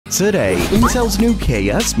Today, Intel's new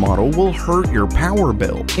KS model will hurt your power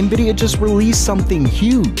bill. Nvidia just released something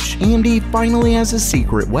huge. AMD finally has a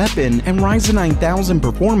secret weapon, and Ryzen 9000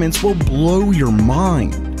 performance will blow your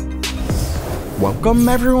mind. Welcome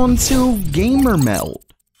everyone to Gamer Meld.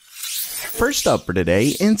 First up for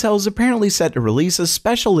today, Intel is apparently set to release a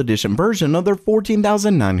special edition version of their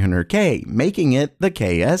 14900K, making it the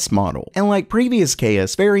KS model. And like previous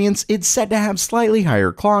KS variants, it's set to have slightly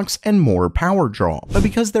higher clocks and more power draw. But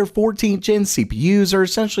because their 14th gen CPUs are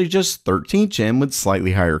essentially just 13th gen with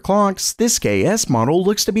slightly higher clocks, this KS model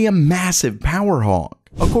looks to be a massive power hog.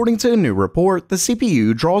 According to a new report, the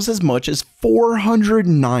CPU draws as much as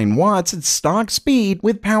 409 watts at stock speed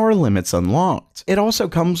with power limits unlocked. It also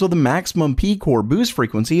comes with a maximum P-core boost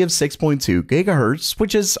frequency of 6.2 GHz,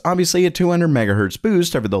 which is obviously a 200 MHz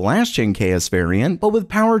boost over the last gen KS variant, but with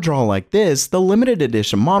power draw like this, the limited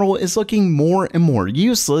edition model is looking more and more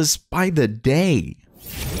useless by the day.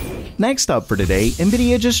 Next up for today,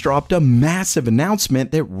 Nvidia just dropped a massive announcement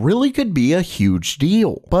that really could be a huge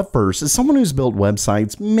deal. But first, as someone who's built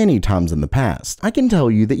websites many times in the past, I can tell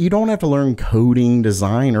you that you don't have to learn coding,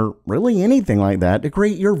 design, or really anything like that to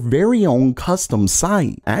create your very own custom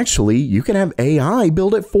site. Actually, you can have AI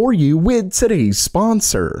build it for you with today's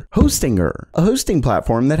sponsor, Hostinger, a hosting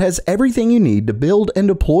platform that has everything you need to build and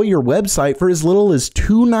deploy your website for as little as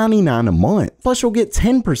 $2.99 a month. Plus, you'll get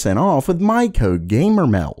 10% off with my code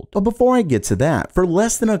GamerMeld. But before I get to that, for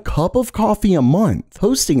less than a cup of coffee a month,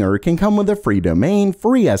 Hostinger can come with a free domain,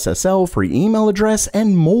 free SSL, free email address,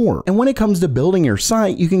 and more. And when it comes to building your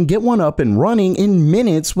site, you can get one up and running in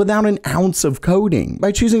minutes without an ounce of coding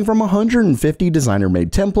by choosing from 150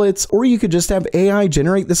 designer-made templates, or you could just have AI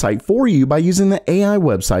generate the site for you by using the AI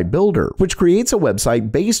website builder, which creates a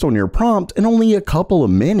website based on your prompt in only a couple of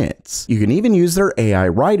minutes. You can even use their AI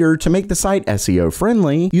writer to make the site SEO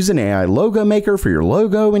friendly, use an AI logo maker for your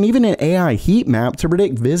logo, and even an AI heat map to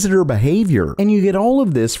predict visitor behavior. And you get all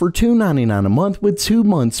of this for $2.99 a month with 2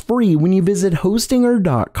 months free when you visit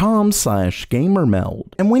hostinger.com/gamermeld.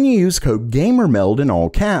 And when you use code GamerMeld in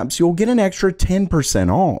all caps, you'll get an extra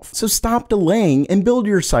 10% off. So stop delaying and build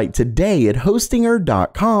your site today at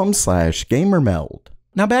hostinger.com/gamermeld.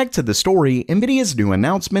 Now back to the story, Nvidia's new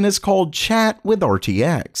announcement is called Chat with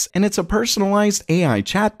RTX, and it's a personalized AI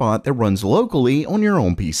chatbot that runs locally on your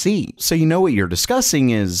own PC. So you know what you're discussing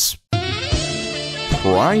is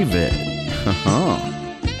private.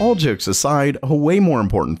 All jokes aside, a way more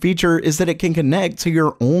important feature is that it can connect to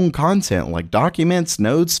your own content like documents,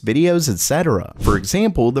 notes, videos, etc. For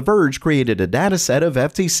example, The Verge created a dataset of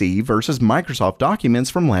FTC versus Microsoft documents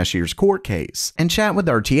from last year's court case, and Chat with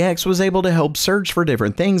RTX was able to help search for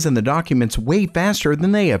different things in the documents way faster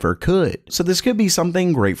than they ever could. So this could be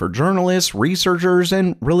something great for journalists, researchers,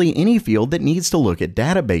 and really any field that needs to look at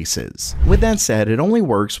databases. With that said, it only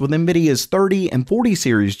works with Nvidia's 30 and 40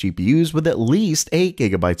 series GPUs with at least 8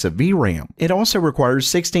 GB of VRAM. It also requires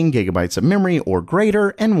 16 GB of memory or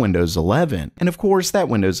greater and Windows 11. And of course, that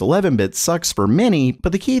Windows 11 bit sucks for many,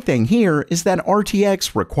 but the key thing here is that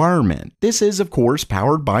RTX requirement. This is, of course,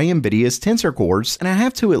 powered by Nvidia's Tensor cores, and I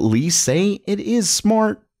have to at least say it is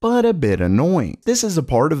smart, but a bit annoying. This is a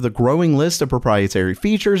part of the growing list of proprietary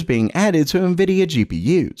features being added to Nvidia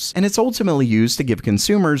GPUs, and it's ultimately used to give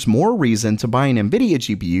consumers more reason to buy an Nvidia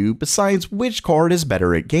GPU besides which card is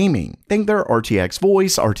better at gaming. Think their RTX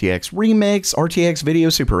Voice, RTX Remix, RTX Video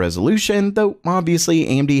Super Resolution, though obviously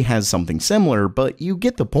AMD has something similar, but you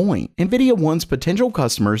get the point. Nvidia wants potential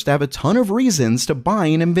customers to have a ton of reasons to buy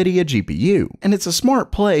an Nvidia GPU, and it's a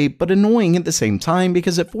smart play, but annoying at the same time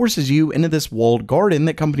because it forces you into this walled garden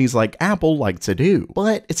that companies like Apple like to do,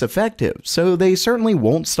 but it's effective, so they certainly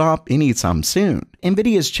won't stop anytime soon.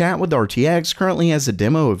 Nvidia's Chat with RTX currently has a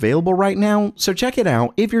demo available right now, so check it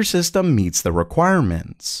out if your system meets the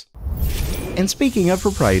requirements. And speaking of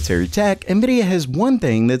proprietary tech, Nvidia has one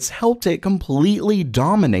thing that's helped it completely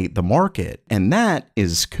dominate the market, and that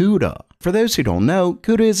is CUDA. For those who don't know,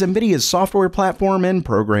 CUDA is Nvidia's software platform and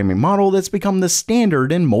programming model that's become the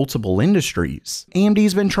standard in multiple industries.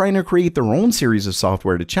 AMD's been trying to create their own series of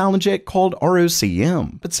software to challenge it called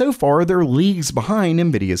ROCm, but so far they're leagues behind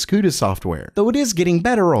Nvidia's CUDA software, though it is getting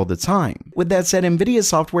better all the time. With that said, Nvidia's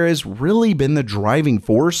software has really been the driving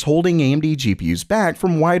force holding AMD GPUs back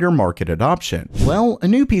from wider market adoption. Well, a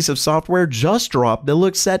new piece of software just dropped that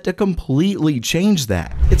looks set to completely change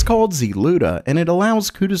that. It's called ZLUDA, and it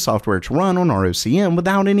allows CUDA software to run on ROCm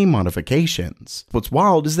without any modifications. What's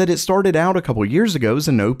wild is that it started out a couple years ago as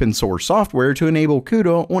an open source software to enable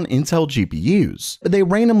CUDA on Intel GPUs, but they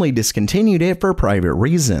randomly discontinued it for private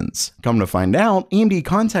reasons. Come to find out, AMD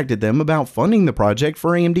contacted them about funding the project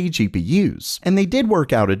for AMD GPUs, and they did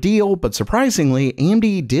work out a deal, but surprisingly,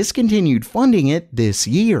 AMD discontinued funding it this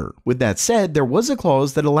year. With that said, there was a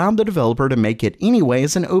clause that allowed the developer to make it anyway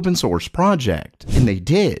as an open source project, and they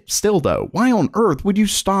did. Still though, why on earth would you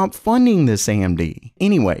stop funding this AMD?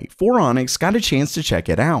 Anyway, 4onyx got a chance to check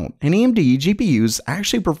it out, and AMD GPUs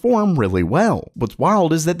actually perform really well. What's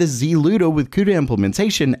wild is that the Z-Ludo with CUDA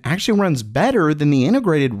implementation actually runs better than the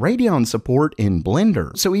integrated Radeon support in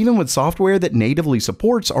Blender. So even with software that natively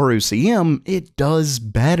supports ROCm, it does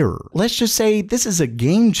better. Let's just say this is a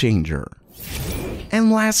game changer. And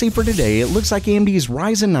lastly for today, it looks like AMD's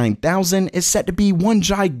Ryzen 9000 is set to be one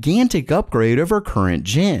gigantic upgrade over current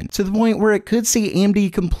gen, to the point where it could see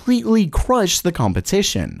AMD completely crush the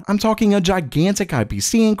competition. I'm talking a gigantic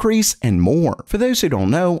IPC increase and more. For those who don't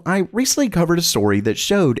know, I recently covered a story that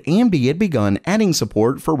showed AMD had begun adding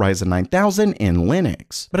support for Ryzen 9000 in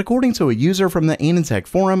Linux. But according to a user from the Anantech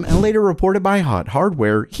forum and later reported by Hot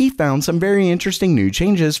Hardware, he found some very interesting new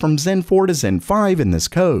changes from Zen 4 to Zen 5 in this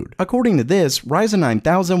code. According to this, Ryzen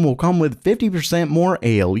 9000 will come with 50% more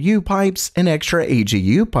ALU pipes, an extra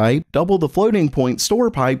AGU pipe, double the floating point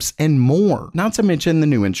store pipes, and more. Not to mention the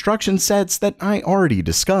new instruction sets that I already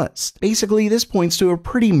discussed. Basically, this points to a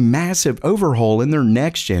pretty massive overhaul in their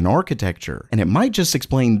next-gen architecture, and it might just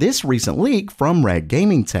explain this recent leak from Red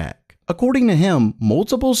Gaming Tech. According to him,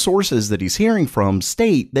 multiple sources that he's hearing from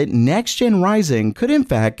state that next-gen Ryzen could in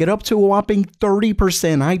fact get up to a whopping 30%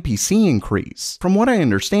 IPC increase. From what I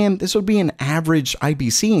understand, this would be an average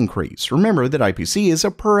IPC increase. Remember that IPC is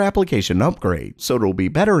a per application upgrade, so it'll be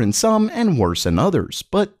better in some and worse in others,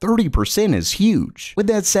 but 30% is huge. With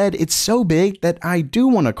that said, it's so big that I do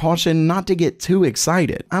want to caution not to get too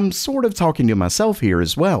excited. I'm sort of talking to myself here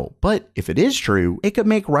as well, but if it is true, it could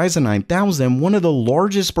make Ryzen 9000 one of the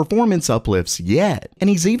largest performance uplifts yet. And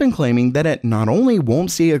he's even claiming that it not only won't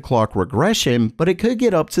see a clock regression, but it could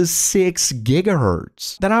get up to 6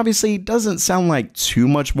 gigahertz. That obviously doesn't sound like too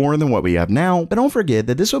much more than what we have now, but don't forget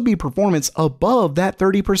that this will be performance above that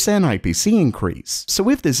 30% IPC increase. So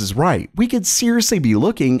if this is right, we could seriously be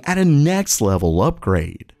looking at a next level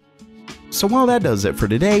upgrade. So while that does it for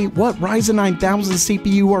today, what Ryzen 9000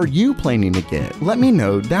 CPU are you planning to get? Let me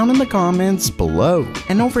know down in the comments below.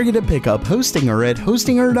 And don't forget to pick up Hostinger at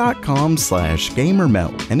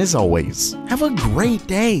hostinger.com/gamermelt. And as always, have a great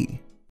day.